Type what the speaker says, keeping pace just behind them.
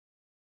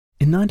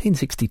In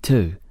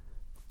 1962,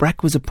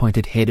 Braque was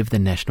appointed head of the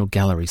National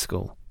Gallery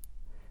School.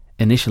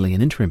 Initially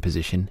an interim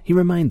position, he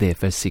remained there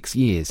for 6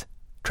 years,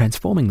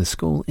 transforming the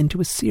school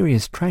into a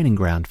serious training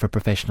ground for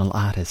professional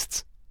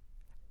artists.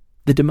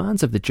 The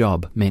demands of the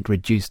job meant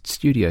reduced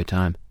studio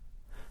time.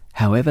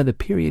 However, the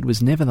period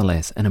was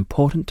nevertheless an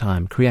important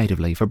time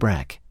creatively for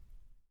Braque.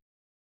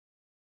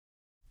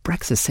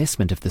 Braque's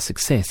assessment of the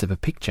success of a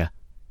picture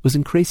was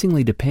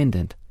increasingly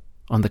dependent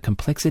on the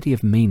complexity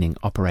of meaning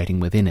operating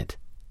within it.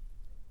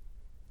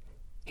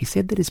 He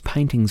said that his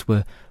paintings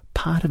were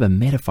part of a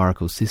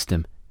metaphorical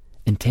system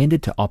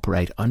intended to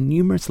operate on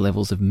numerous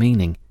levels of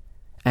meaning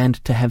and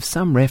to have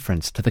some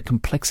reference to the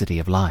complexity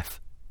of life.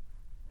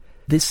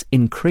 This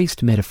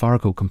increased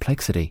metaphorical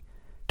complexity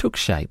took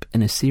shape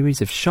in a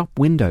series of shop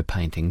window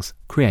paintings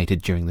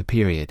created during the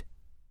period.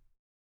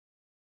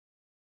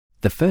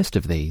 The first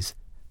of these,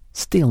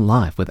 Still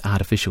Life with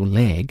Artificial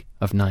Leg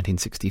of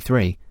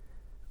 1963,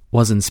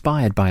 was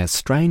inspired by a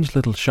strange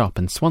little shop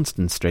in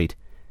Swanston Street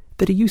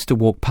that he used to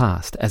walk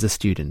past as a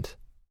student.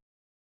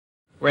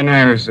 When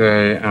I was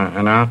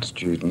an art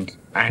student,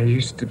 I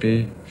used to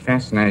be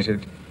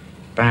fascinated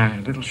by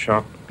a little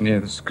shop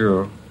near the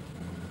school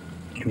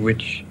in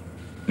which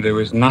there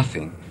was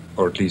nothing,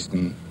 or at least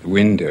in the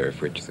window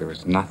of which there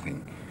was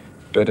nothing,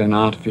 but an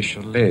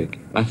artificial leg,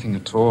 nothing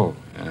at all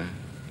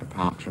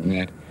apart from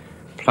that,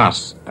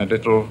 plus a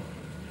little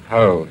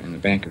hole in the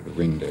back of the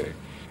window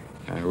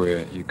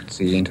where you could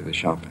see into the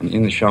shop. And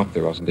in the shop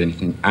there wasn't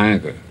anything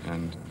either,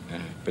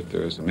 but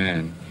there was a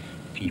man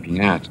peeping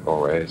out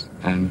always,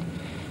 and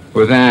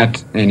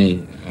without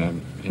any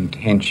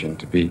intention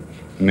to be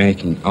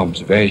making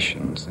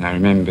observations. I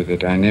remember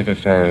that I never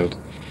failed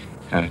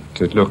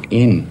to look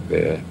in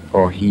there,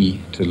 or he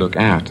to look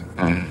out,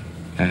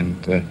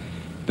 and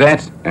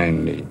that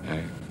only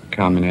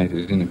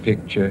culminated in a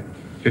picture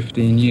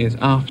 15 years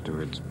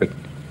afterwards, but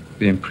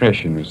the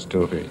impression was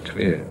still very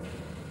clear.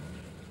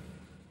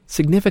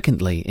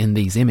 Significantly in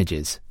these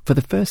images, for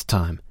the first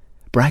time,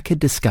 Braque had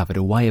discovered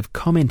a way of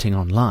commenting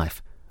on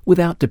life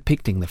without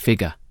depicting the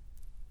figure.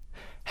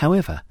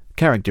 However,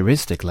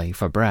 characteristically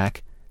for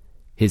Braque,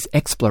 his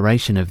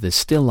exploration of the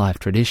still life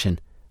tradition,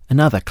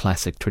 another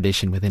classic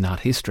tradition within art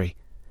history,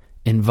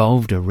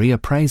 involved a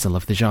reappraisal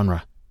of the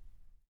genre.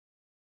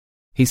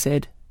 He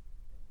said,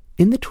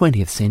 "In the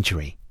 20th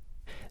century,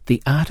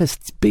 the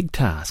artist's big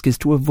task is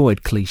to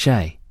avoid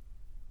cliché.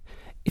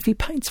 If he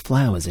paints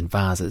flowers in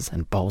vases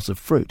and bowls of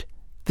fruit,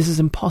 this is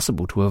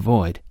impossible to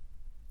avoid.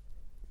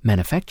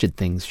 Manufactured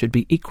things should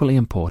be equally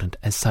important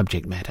as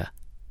subject matter.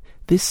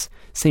 This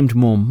seemed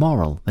more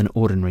moral than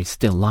ordinary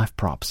still life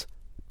props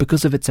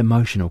because of its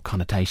emotional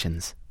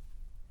connotations.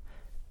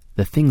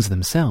 The things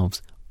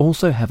themselves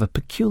also have a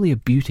peculiar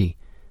beauty,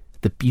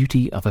 the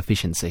beauty of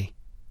efficiency.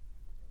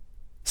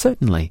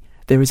 Certainly,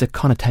 there is a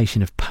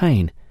connotation of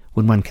pain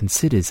when one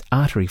considers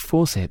artery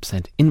forceps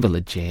and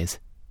invalid chairs.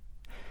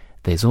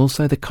 There's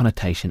also the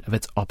connotation of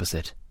its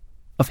opposite,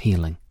 of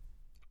healing."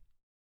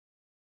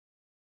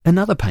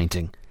 Another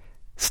painting,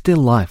 Still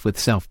Life with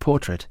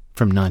Self-Portrait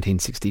from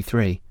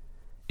 1963,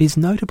 is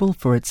notable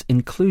for its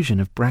inclusion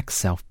of Braque's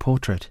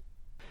self-portrait.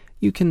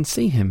 You can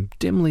see him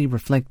dimly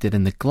reflected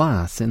in the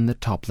glass in the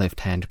top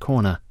left-hand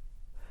corner.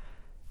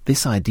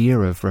 This idea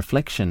of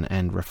reflection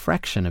and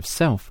refraction of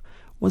self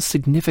was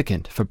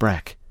significant for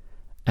Braque,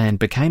 and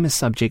became a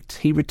subject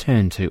he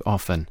returned to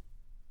often.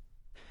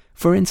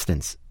 For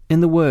instance,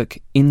 in the work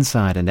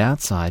Inside and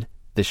Outside,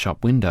 the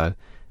shop window,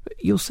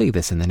 you'll see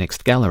this in the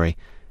next gallery,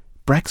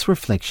 Braque's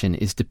reflection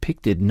is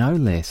depicted no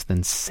less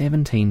than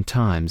 17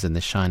 times in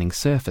the shining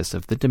surface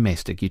of the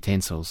domestic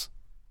utensils.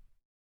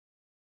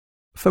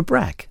 For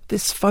Braque,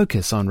 this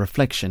focus on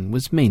reflection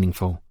was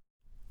meaningful.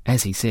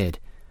 As he said,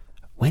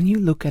 "When you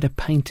look at a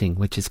painting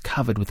which is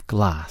covered with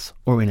glass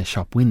or in a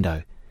shop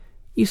window,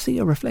 you see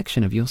a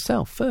reflection of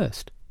yourself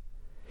first.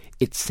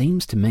 It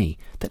seems to me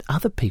that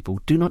other people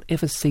do not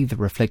ever see the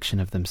reflection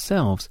of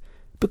themselves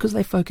because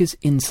they focus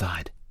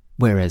inside,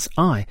 whereas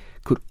I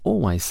could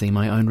always see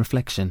my own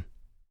reflection."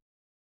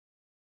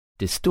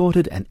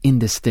 Distorted and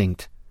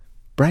indistinct,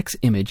 Braque's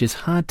image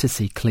is hard to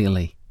see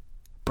clearly.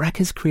 Braque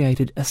has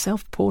created a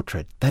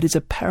self-portrait that is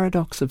a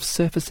paradox of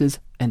surfaces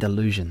and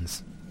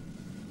illusions.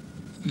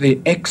 The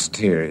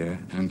exterior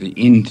and the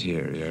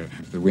interior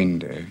of the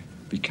window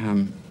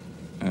become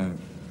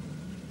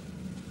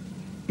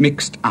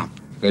mixed up.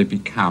 They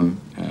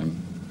become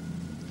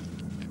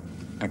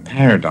a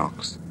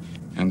paradox,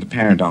 and the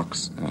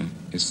paradox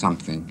is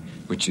something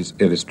which is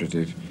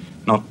illustrative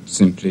not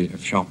simply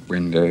of shop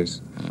windows,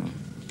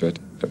 but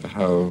of the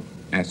whole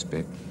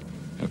aspect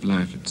of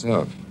life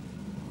itself.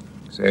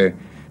 So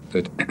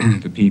that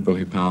the people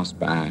who pass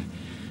by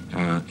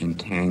are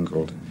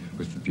entangled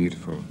with the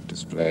beautiful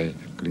display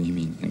of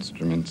gleaming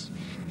instruments,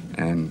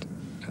 and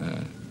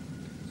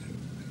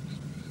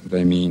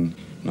they mean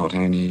not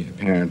only a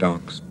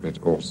paradox, but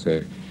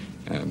also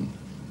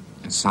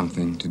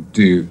something to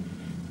do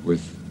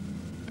with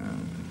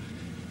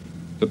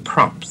the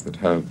props that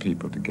hold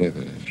people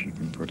together, if you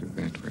can put it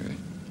that way.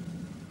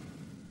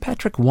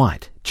 Patrick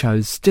White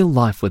chose Still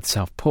Life with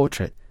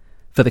Self-Portrait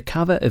for the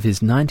cover of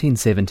his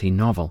 1970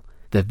 novel,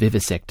 The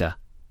Vivisector,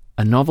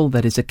 a novel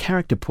that is a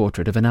character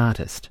portrait of an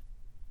artist.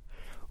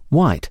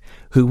 White,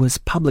 who was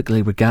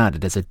publicly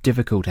regarded as a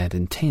difficult and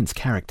intense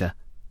character,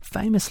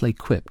 famously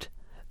quipped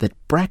that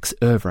Braque's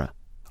oeuvre,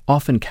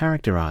 often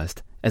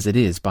characterised as it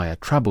is by a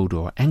troubled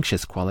or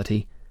anxious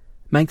quality,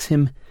 makes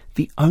him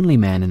the only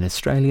man in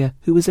Australia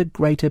who is a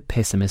greater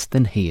pessimist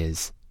than he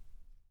is.